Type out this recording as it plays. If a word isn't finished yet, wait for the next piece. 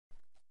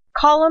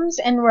Columns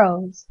and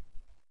rows.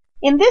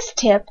 In this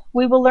tip,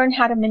 we will learn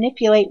how to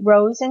manipulate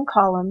rows and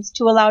columns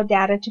to allow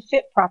data to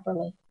fit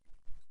properly.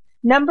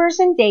 Numbers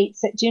and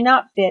dates that do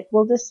not fit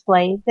will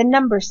display the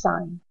number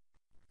sign.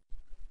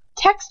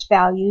 Text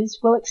values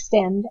will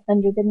extend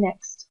under the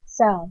next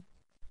cell.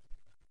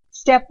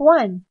 Step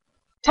 1.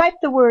 Type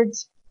the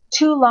words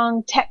 "too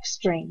long text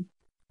string"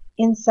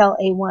 in cell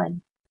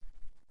A1.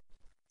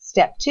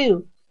 Step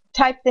 2.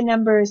 Type the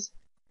numbers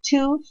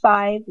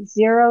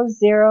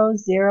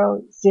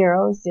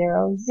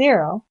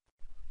 25000000,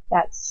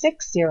 that's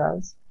 6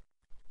 zeros,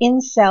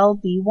 in cell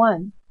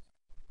B1.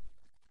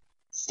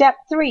 Step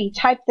 3.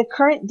 Type the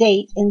current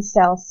date in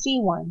cell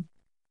C1.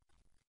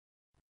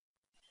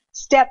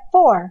 Step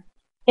 4.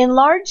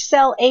 Enlarge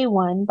cell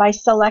A1 by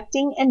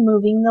selecting and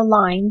moving the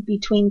line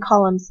between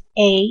columns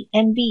A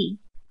and B.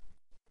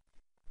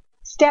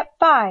 Step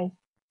 5.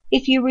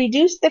 If you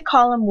reduce the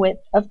column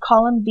width of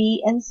column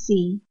B and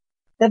C,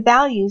 the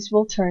values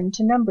will turn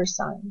to number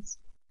signs.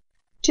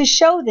 To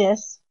show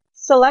this,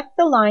 select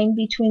the line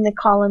between the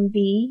column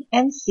B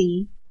and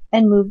C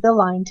and move the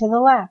line to the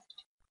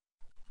left.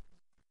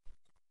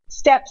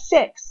 Step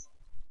 6.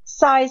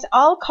 Size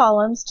all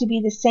columns to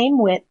be the same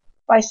width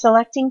by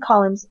selecting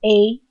columns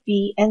A,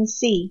 B, and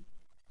C.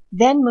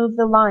 Then move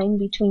the line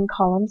between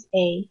columns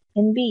A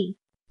and B.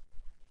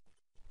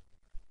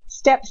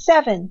 Step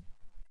 7.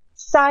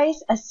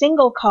 Size a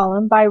single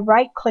column by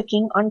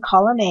right-clicking on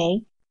column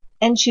A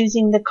and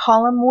choosing the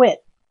column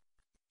width.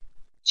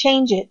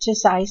 Change it to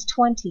size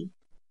 20.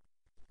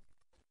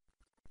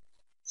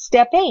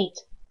 Step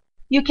 8.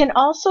 You can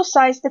also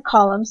size the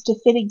columns to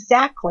fit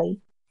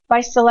exactly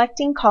by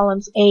selecting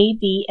columns A,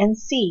 B, and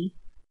C.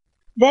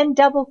 Then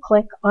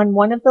double-click on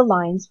one of the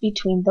lines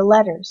between the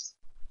letters.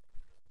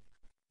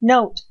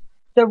 Note,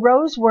 the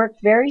rows work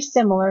very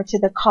similar to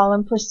the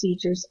column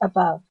procedures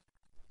above.